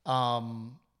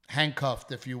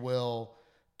handcuffed, if you will,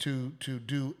 to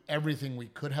do everything we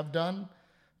could have done.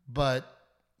 But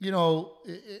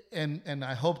and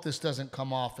I hope this doesn't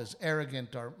come off as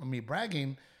arrogant or me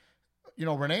bragging.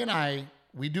 Renee and I,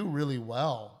 we do really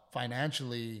well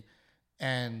financially,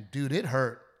 and dude, it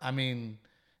hurt. I mean,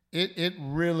 it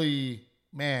really,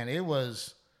 man, it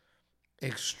was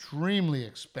extremely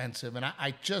expensive. And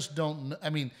I just don't,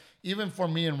 I mean, even for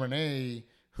me and Renee,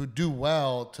 who do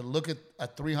well, to look at a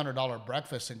 $300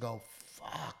 breakfast and go,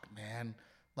 fuck, man,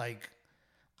 like,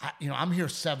 I'm here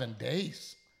 7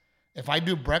 days. If I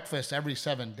do breakfast every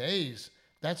 7 days,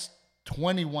 that's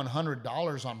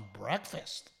 $2,100 on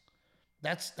breakfast.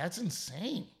 That's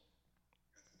insane.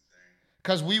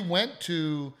 Because we went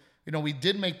to, we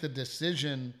did make the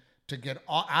decision to get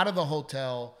out of the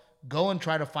hotel, go and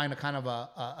try to find a kind of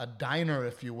a diner,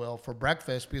 if you will, for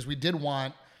breakfast, because we did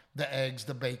want the eggs,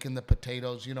 the bacon, the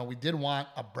potatoes. We did want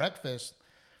a breakfast.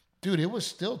 Dude, it was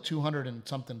still $200 and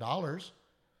something.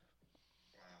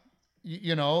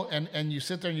 And you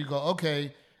sit there and you go,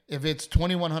 okay, if it's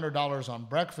 $2,100 on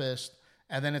breakfast,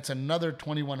 and then it's another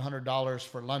 $2,100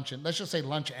 for lunch, and let's just say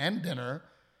lunch and dinner,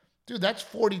 dude, that's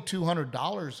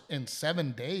 $4,200 in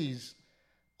 7 days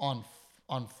on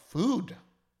food.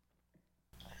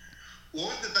 What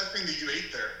was the best thing that you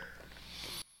ate there?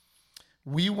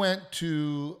 We went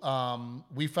to,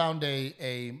 we found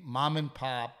a mom and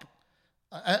pop,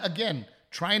 again,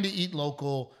 trying to eat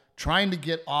local, trying to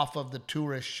get off of the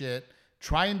tourist shit,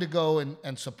 trying to go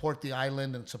and support the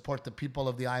island and support the people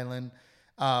of the island.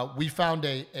 We found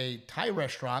a Thai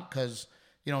restaurant because,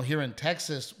 here in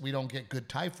Texas, we don't get good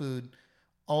Thai food.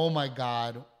 Oh my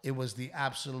God, it was the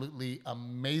absolutely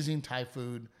amazing Thai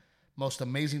food, most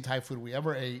amazing Thai food we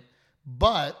ever ate.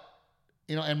 But,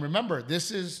 and remember,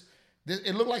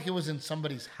 it looked like it was in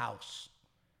somebody's house,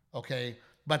 okay?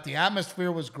 But the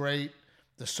atmosphere was great.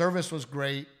 The service was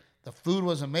great. The food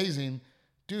was amazing.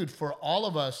 Dude, for all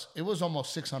of us, it was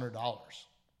almost $600.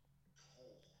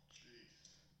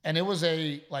 And it was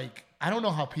I don't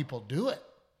know how people do it.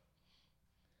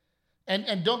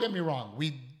 And don't get me wrong,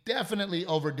 we definitely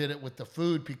overdid it with the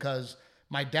food because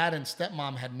my dad and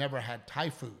stepmom had never had Thai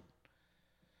food.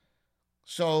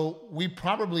 So we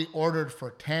probably ordered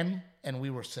for 10 and we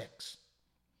were 6.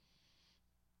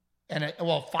 And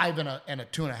 5 and a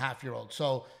 2.5 year old.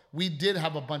 So we did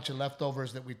have a bunch of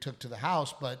leftovers that we took to the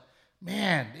house, but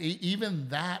man, even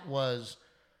that was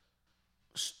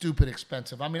stupid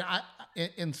expensive. I mean,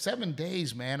 in 7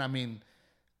 days, man, I mean,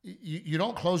 you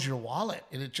don't close your wallet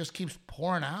and it just keeps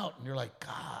pouring out and you're like,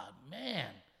 God, man,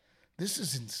 this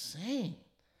is insane.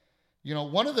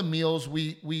 One of the meals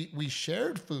we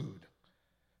shared food,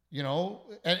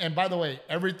 and by the way,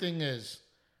 everything is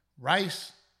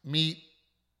rice, meat,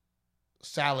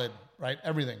 salad, right?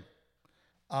 Everything.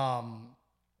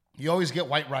 You always get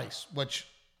white rice, which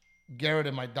Garrett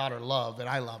and my daughter love and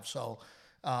I love. So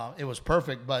it was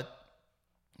perfect. But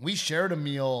we shared a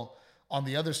meal on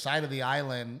the other side of the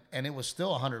island and it was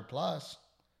still 100 plus,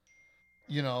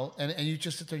 and you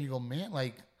just sit there and you go, man,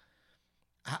 like,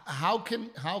 how can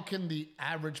the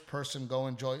average person go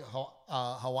enjoy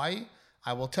Hawaii?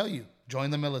 I will tell you,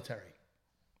 join the military.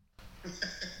 Did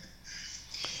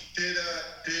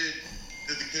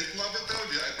the kids love it though?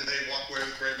 Did they walk away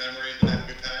with great memories and have a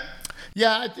good time?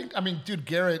 Yeah, dude,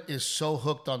 Garrett is so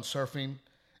hooked on surfing,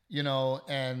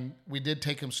 and we did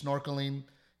take him snorkeling.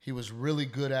 He was really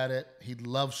good at it. He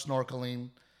loved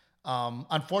snorkeling.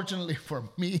 Unfortunately for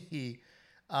me,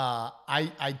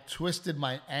 I twisted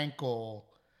my ankle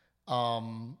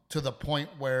to the point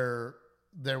where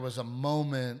there was a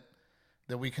moment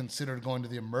that we considered going to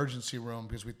the emergency room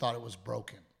because we thought it was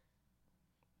broken.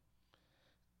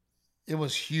 It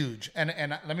was huge.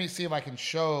 And let me see if I can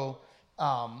show,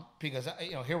 because,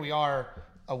 here we are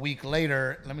a week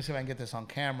later. Let me see if I can get this on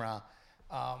camera.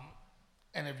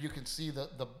 And if you can see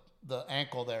the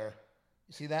ankle there.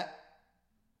 You see that?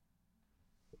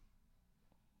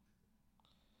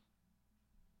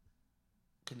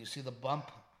 Can you see the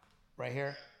bump right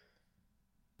here?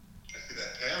 I see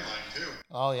that tan line too.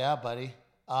 Oh yeah, buddy.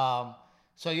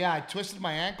 So yeah, I twisted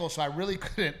my ankle, so I really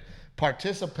couldn't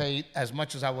participate as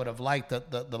much as I would have liked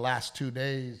the last 2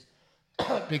 days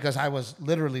because I was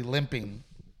literally limping.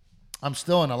 I'm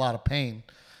still in a lot of pain.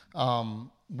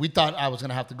 We thought I was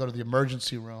gonna have to go to the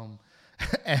emergency room,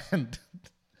 and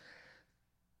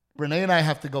Renee and I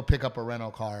have to go pick up a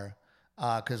rental car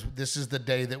because this is the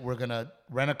day that we're gonna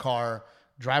rent a car,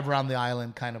 drive around the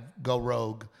island, kind of go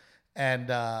rogue, and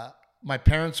my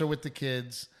parents are with the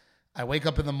kids. I wake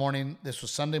up in the morning. This was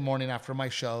Sunday morning after my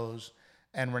shows,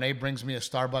 and Renee brings me a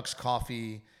Starbucks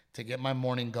coffee to get my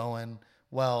morning going.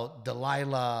 Well,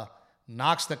 Delilah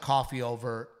knocks the coffee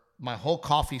over. My whole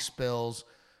coffee spills.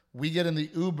 We get in the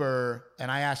Uber,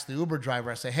 and I ask the Uber driver,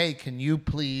 I say, hey, can you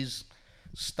please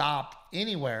stop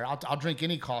anywhere? I'll drink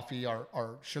any coffee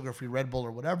or sugar-free Red Bull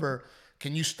or whatever.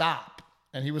 Can you stop?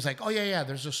 And he was like, oh, yeah,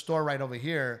 there's a store right over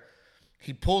here.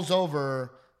 He pulls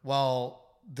over. Well,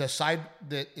 the side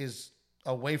that is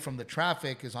away from the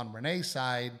traffic is on Renee's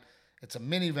side. It's a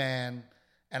minivan,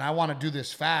 and I want to do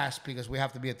this fast because we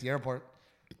have to be at the airport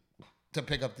to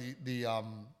pick up the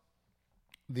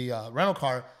rental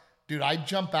car. Dude, I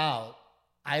jump out.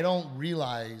 I don't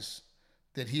realize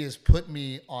that he has put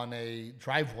me on a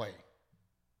driveway,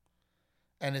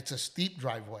 and it's a steep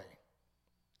driveway.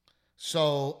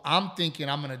 So I'm thinking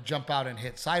I'm going to jump out and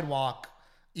hit sidewalk,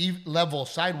 level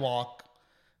sidewalk.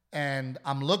 And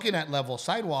I'm looking at level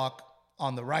sidewalk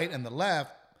on the right and the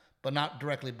left, but not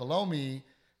directly below me.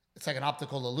 It's like an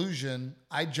optical illusion.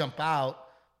 I jump out,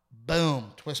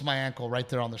 boom, twist my ankle right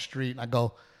there on the street. And I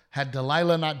go, had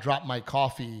Delilah not dropped my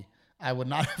coffee, I would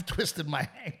not have twisted my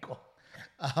ankle.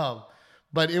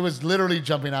 But it was literally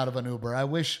jumping out of an Uber. I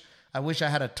wish I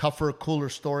had a tougher, cooler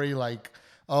story like,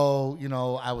 oh,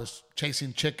 I was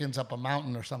chasing chickens up a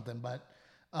mountain or something. But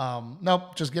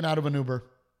nope, just getting out of an Uber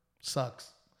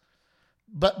sucks.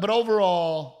 But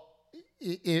overall,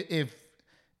 if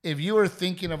you are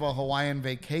thinking of a Hawaiian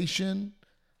vacation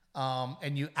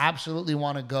and you absolutely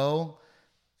want to go,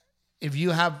 if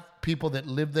you have people that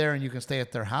live there and you can stay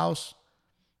at their house,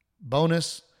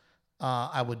 bonus,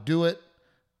 I would do it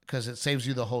because it saves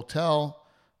you the hotel.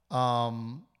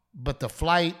 But the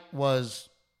flight was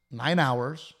 9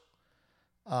 hours,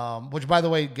 which, by the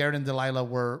way, Garrett and Delilah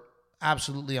were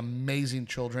absolutely amazing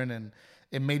children, and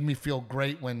it made me feel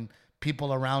great when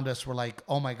people around us were like,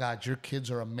 oh my God, your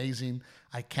kids are amazing.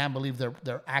 I can't believe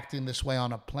they're acting this way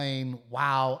on a plane.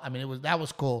 Wow. I mean, that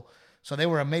was cool. So they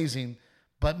were amazing.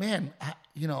 But man,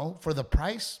 for the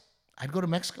price, I'd go to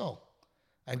Mexico.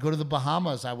 I'd go to the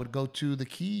Bahamas. I would go to the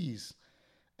Keys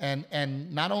and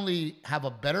not only have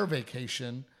a better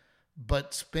vacation,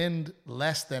 but spend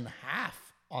less than half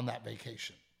on that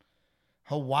vacation.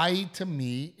 Hawaii to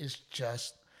me is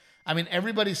just,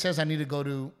 everybody says I need to go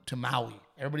to Maui.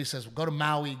 Everybody says, go to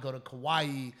Maui, go to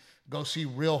Kauai, go see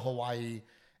real Hawaii.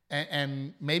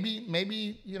 And maybe,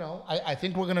 I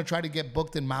think we're going to try to get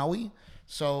booked in Maui.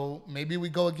 So maybe we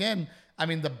go again.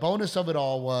 The bonus of it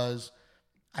all was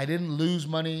I didn't lose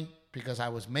money because I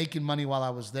was making money while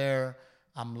I was there.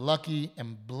 I'm lucky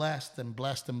and blessed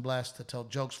to tell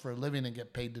jokes for a living and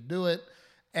get paid to do it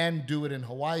and do it in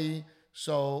Hawaii.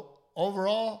 So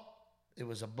overall, it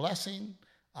was a blessing.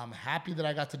 I'm happy that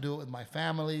I got to do it with my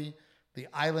family. The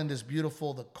island is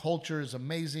beautiful. The culture is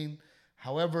amazing.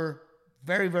 However,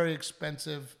 very, very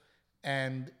expensive.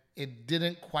 And it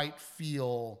didn't quite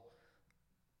feel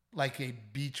like a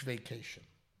beach vacation.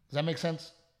 Does that make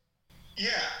sense? Yeah.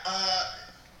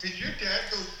 Did your dad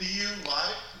go see you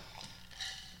live?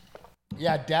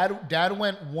 Yeah, dad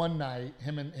went one night,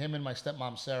 him and my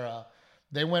stepmom, Sarah,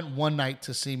 they went one night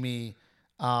to see me.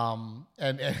 And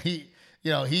he,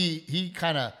 he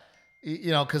kind of,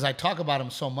 because I talk about him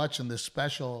so much in this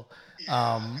special.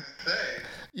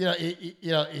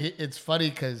 It's funny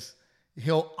because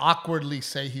he'll awkwardly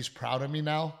say he's proud of me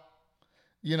now,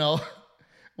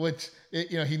 which,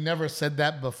 he never said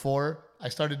that before I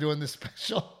started doing this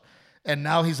special. And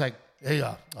now he's like, hey,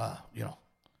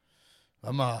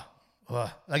 I'm,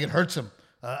 like it hurts him.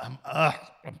 I'm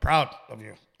proud of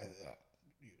you.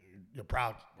 You're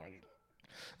proud.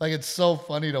 Like, it's so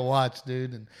funny to watch,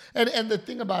 dude. And the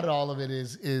thing about all of it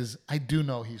is I do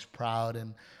know he's proud,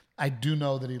 and I do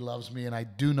know that he loves me, and I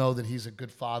do know that he's a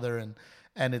good father,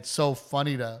 and it's so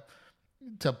funny to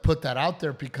put that out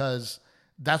there because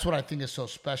that's what I think is so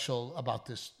special about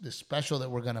this special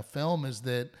that we're going to film is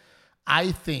that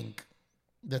I think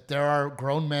that there are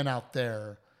grown men out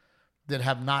there that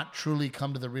have not truly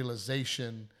come to the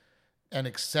realization and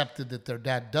accepted that their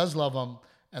dad does love them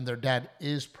and their dad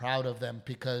is proud of them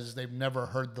because they've never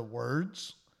heard the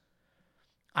words.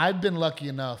 I've been lucky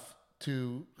enough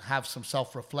to have some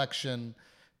self-reflection,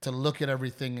 to look at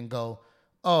everything and go,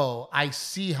 oh, I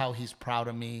see how he's proud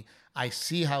of me. I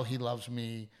see how he loves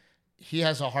me. He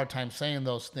has a hard time saying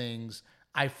those things.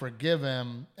 I forgive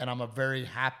him, and I'm a very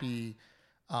happy,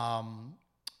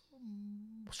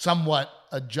 somewhat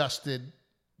adjusted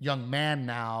young man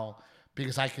now,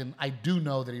 because I do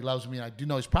know that he loves me, and I do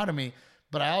know he's proud of me.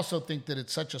 But I also think that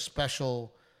it's such a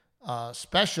special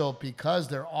because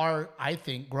there are, I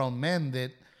think, grown men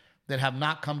that have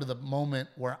not come to the moment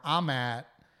where I'm at,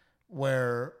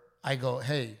 where I go,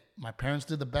 hey, my parents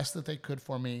did the best that they could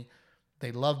for me.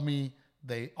 They love me.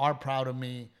 They are proud of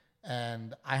me.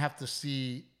 And I have to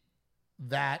see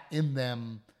that in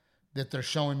them, that they're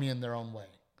showing me in their own way.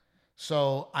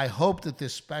 So I hope that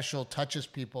this special touches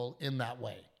people in that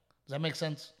way. Does that make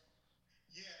sense?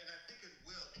 Yeah, and I think it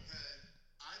will, because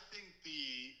I think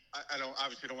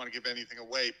I don't want to give anything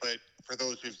away, but for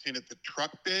those who've seen it, the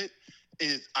truck bit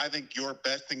is, I think, your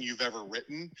best thing you've ever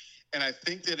written. And I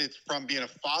think that it's from being a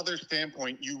father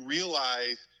standpoint, you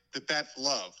realize that that's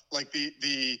love. Like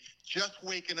the just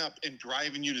waking up and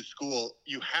driving you to school,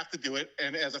 you have to do it.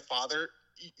 And as a father,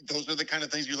 those are the kind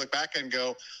of things you look back and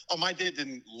go, oh, my dad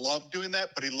didn't love doing that,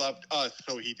 but he loved us,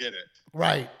 so he did it.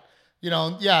 Right.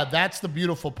 Yeah, that's the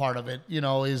beautiful part of it,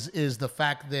 is the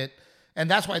fact that, and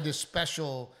that's why this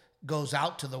special goes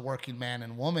out to the working man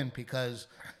and woman, because,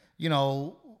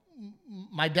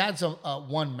 my dad's a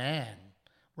one man,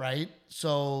 right?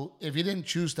 So if he didn't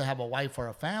choose to have a wife or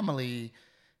a family,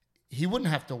 he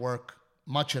wouldn't have to work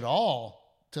much at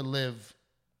all to live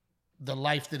the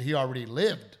life that he already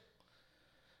lived.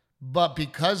 But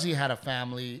because he had a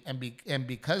family, and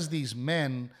because these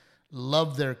men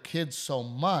love their kids so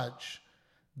much,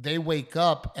 they wake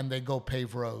up and they go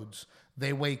pave roads.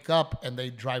 They wake up and they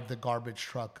drive the garbage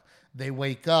truck. They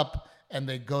wake up and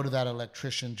they go to that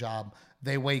electrician job.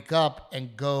 They wake up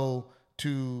and go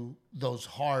to those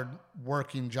hard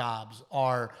working jobs,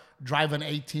 or drive an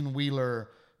 18-wheeler,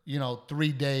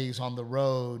 3 days on the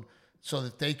road so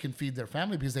that they can feed their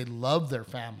family, because they love their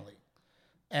family.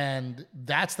 And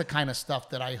that's the kind of stuff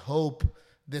that I hope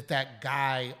that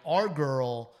guy or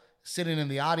girl sitting in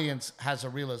the audience has a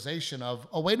realization of,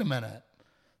 oh, wait a minute,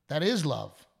 that is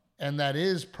love, and that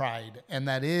is pride, and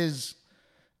that is,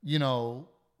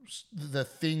 the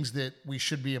things that we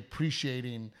should be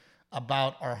appreciating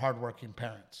about our hardworking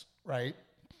parents, right?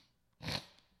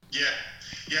 Yeah,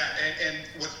 and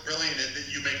what's brilliant is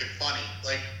that you make it funny.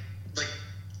 Like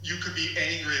you could be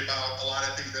angry about a lot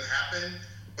of things that happen,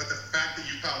 but the fact that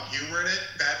you found humor in it,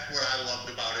 that's what I loved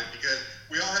about it, because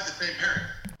we all had the same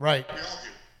parents. Right. We all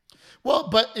do. Well,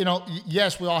 but,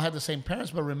 yes, we all had the same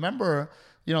parents, but remember,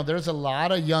 there's a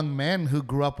lot of young men who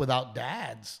grew up without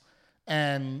dads.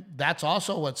 And that's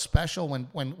also what's special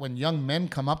when young men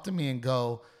come up to me and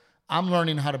go, I'm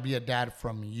learning how to be a dad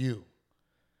from you.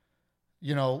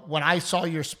 When I saw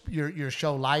your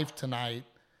show live tonight,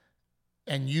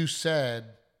 and you said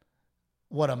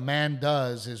what a man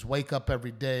does is wake up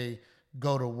every day,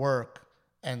 go to work,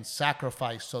 and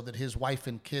sacrifice so that his wife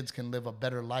and kids can live a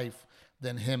better life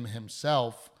than him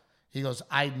himself. He goes,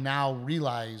 I now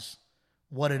realize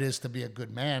what it is to be a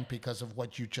good man because of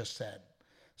what you just said.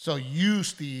 So you,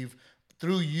 Steve,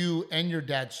 through you and your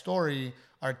dad's story,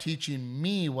 are teaching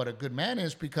me what a good man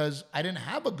is, because I didn't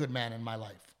have a good man in my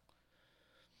life.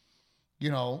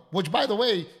 Which, by the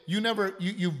way,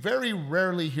 you very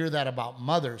rarely hear that about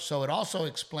mothers. So it also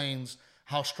explains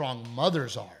how strong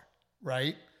mothers are,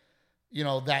 right?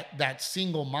 That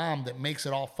single mom that makes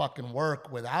it all fucking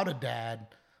work without a dad.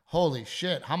 Holy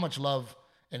shit, how much love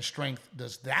and strength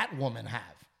does that woman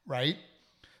have, right?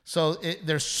 So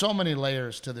there's so many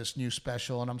layers to this new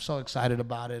special, and I'm so excited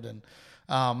about it. And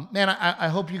man, I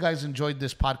hope you guys enjoyed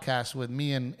this podcast with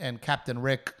me and Captain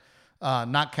Rick,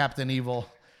 not Captain Evil.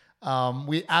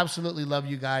 We absolutely love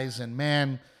you guys, and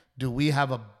man, do we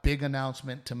have a big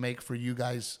announcement to make for you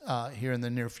guys here in the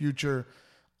near future.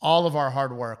 All of our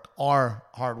hard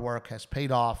work has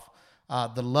paid off.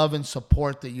 The love and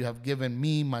support that you have given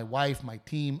me, my wife, my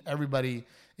team, everybody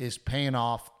is paying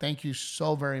off. Thank you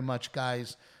so very much,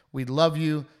 guys. We love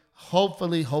you.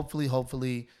 Hopefully,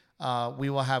 we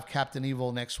will have Captain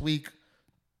Evil next week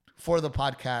for the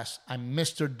podcast. I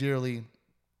missed her dearly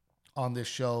on this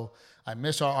show. I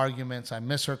miss our arguments. I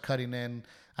miss her cutting in.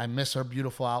 I miss her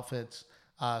beautiful outfits.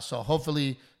 So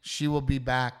hopefully she will be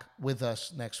back with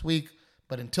us next week.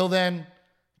 But until then,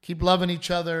 keep loving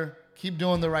each other. Keep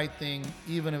doing the right thing,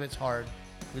 even if it's hard.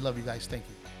 We love you guys. Thank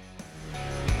you.